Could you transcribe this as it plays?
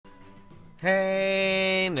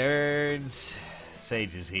Hey nerds,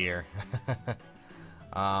 Sage is here.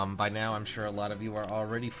 By now I'm sure a lot of you are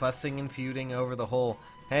already fussing and feuding over the whole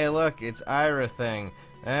hey look, it's Ira thing,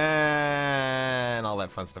 and all that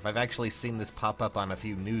fun stuff. I've actually seen this pop up on a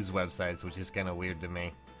few news websites, which is kind of weird to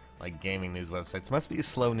me. Like gaming news websites. Must be a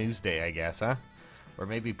slow news day, I guess, huh? Or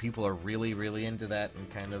maybe people are really into that and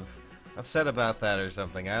kind of upset about that or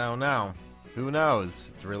something. I don't know. Who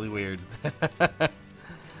knows? It's really weird.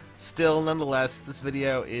 Still, nonetheless, this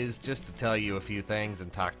video is just to tell you a few things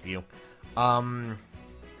and talk to you. You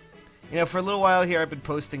know, for a little while here I've been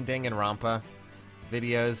posting Danganronpa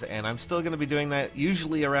videos, and I'm still going to be doing that,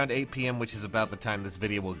 usually around 8 PM, which is about the time this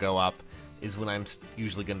video will go up, is when I'm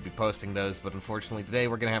usually going to be posting those, but unfortunately today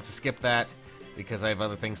we're going to have to skip that, because I have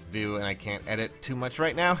other things to do and I can't edit too much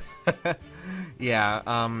right now. Yeah,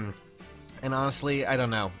 and honestly, I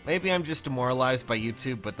don't know. Maybe I'm just demoralized by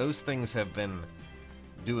YouTube, but those things have been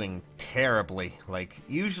doing terribly. Like,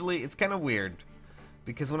 usually, it's kind of weird,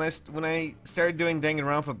 because when I started doing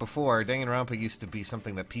Danganronpa before, Danganronpa used to be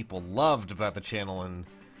something that people loved about the channel, and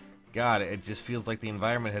God, it just feels like the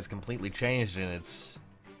environment has completely changed, and it's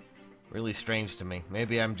really strange to me.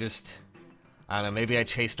 Maybe I'm just, I don't know, maybe I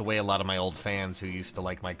chased away a lot of my old fans who used to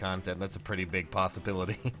like my content. That's a pretty big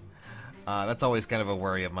possibility. That's always kind of a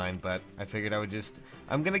worry of mine, but I figured I would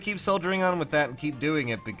I'm gonna keep soldiering on with that and keep doing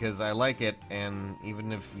it because I like it, and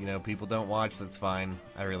even if, you know, people don't watch, that's fine.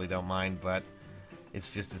 I really don't mind, but it's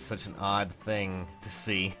such an odd thing to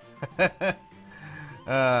see.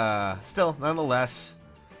 Still, nonetheless,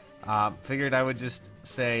 figured I would just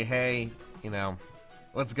say, hey, you know,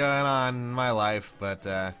 what's going on in my life,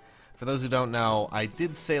 but, for those who don't know, I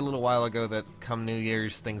did say a little while ago that come New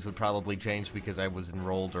Year's things would probably change because I was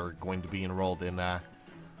enrolled or going to be enrolled in a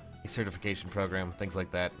certification program, things like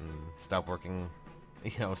that, and stop working,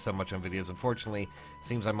 you know, so much on videos. Unfortunately, it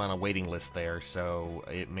seems I'm on a waiting list there, so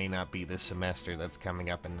it may not be this semester that's coming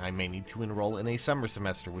up, and I may need to enroll in a summer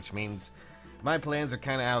semester, which means my plans are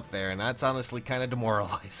kind of out there, and that's honestly kind of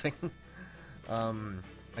demoralizing.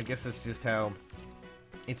 I guess that's just how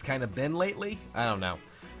it's kind of been lately. I don't know.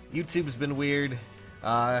 YouTube's been weird.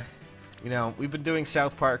 You know, we've been doing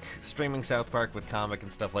South Park, streaming South Park with comic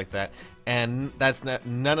and stuff like that, and that's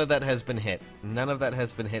none of that has been hit. None of that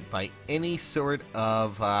has been hit by any sort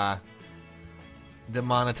of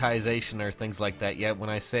demonetization or things like that yet. When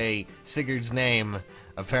I say Sigurd's name,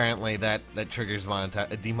 apparently that triggers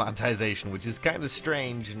demonetization, which is kind of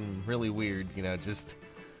strange and really weird. You know, just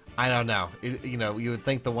I don't know. You know, you would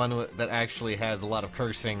think the one that actually has a lot of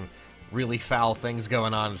cursing, really foul things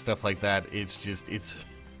going on and stuff like that, it's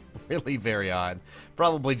really very odd.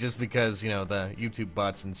 Probably just because, you know, the YouTube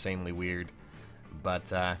bot's insanely weird.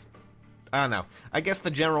 But, I don't know. I guess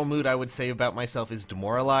the general mood I would say about myself is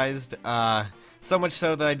demoralized. So much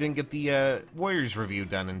so that I didn't get the Warriors review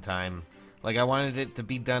done in time. Like, I wanted it to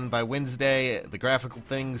be done by Wednesday. The graphical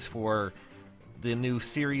things for the new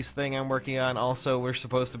series thing I'm working on also were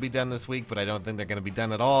supposed to be done this week, but I don't think they're going to be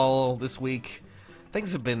done at all this week.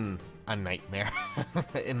 Things have been a nightmare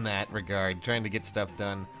in that regard, trying to get stuff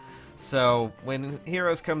done. So, when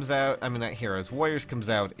Heroes comes out, I mean not Heroes, Warriors comes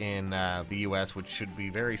out in the US, which should be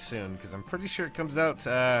very soon, because I'm pretty sure it comes out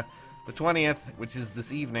the 20th, which is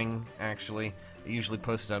this evening, actually. They usually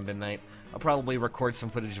post it on midnight. I'll probably record some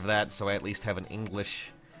footage of that, so I at least have an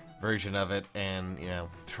English version of it, and, you know,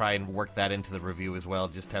 try and work that into the review as well,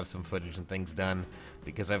 just have some footage and things done,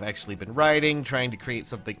 because I've actually been writing, trying to create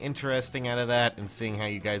something interesting out of that, and seeing how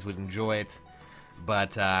you guys would enjoy it.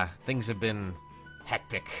 But, things have been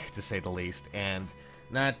hectic, to say the least, and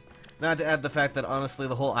not to add the fact that, honestly,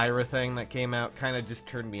 the whole Ira thing that came out kind of just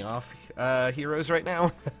turned me off Heroes right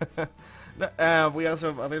now. We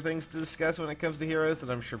also have other things to discuss when it comes to Heroes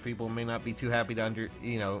that I'm sure people may not be too happy to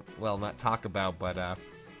not talk about, but,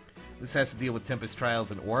 this has to deal with Tempest Trials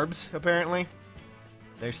and Orbs, apparently.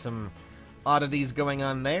 There's some oddities going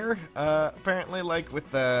on there, apparently, like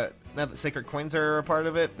with now that Sacred Coins are a part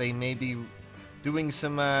of it, they may be doing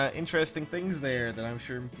some interesting things there that I'm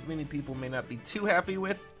sure many people may not be too happy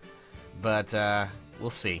with, but we'll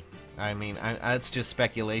see. I mean, it's just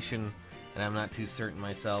speculation, and I'm not too certain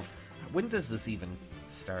myself. When does this even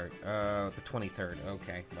start? The 23rd.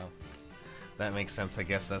 Okay, well, that makes sense. I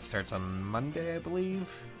guess that starts on Monday, I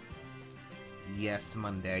believe. Yes,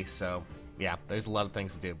 Monday, so yeah, there's a lot of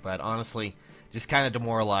things to do, but honestly, just kind of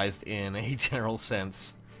demoralized in a general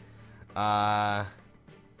sense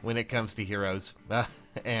when it comes to Heroes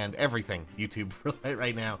and everything YouTube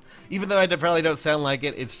right now. Even though I probably don't sound like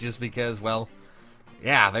it, it's just because, well,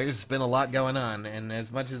 yeah, there's been a lot going on, and as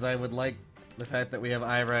much as I would like the fact that we have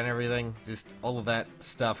Ira and everything, just all of that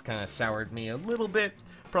stuff kind of soured me a little bit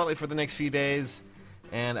probably for the next few days,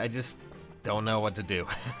 and I just don't know what to do.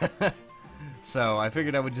 So I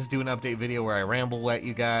figured I would just do an update video where I ramble at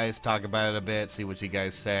you guys, talk about it a bit, see what you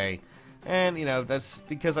guys say. And, you know, that's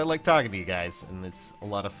because I like talking to you guys, and it's a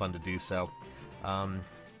lot of fun to do so. I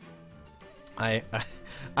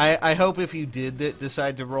hope if you did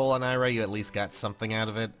decide to roll on Ira, you at least got something out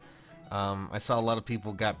of it. I saw a lot of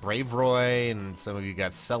people got Brave Roy, and some of you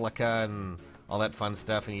got Celica, and all that fun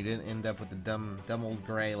stuff, and you didn't end up with the dumb old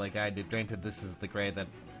gray like I did. Granted, this is the gray that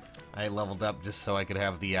I leveled up just so I could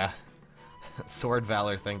have the, Sword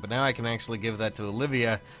Valor thing, but now I can actually give that to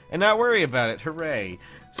Olivia and not worry about it. Hooray!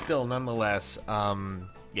 Still, nonetheless,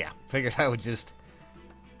 yeah, figured I would just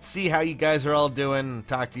see how you guys are all doing,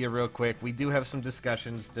 talk to you real quick. We do have some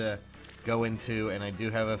discussions to go into, and I do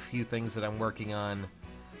have a few things that I'm working on,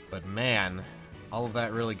 but man, all of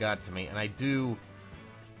that really got to me, and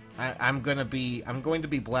I'm going to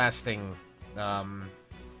be blasting,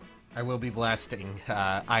 I will be blasting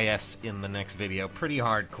IS in the next video pretty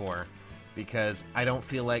hardcore, because I don't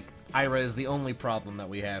feel like Ira is the only problem that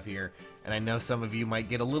we have here, and I know some of you might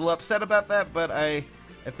get a little upset about that, but I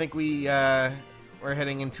think we're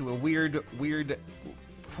heading into a weird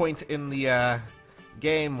point in the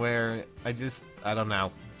game where I don't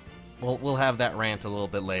know. We'll have that rant a little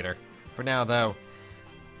bit later. For now, though,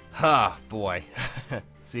 boy.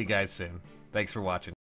 See you guys soon. Thanks for watching.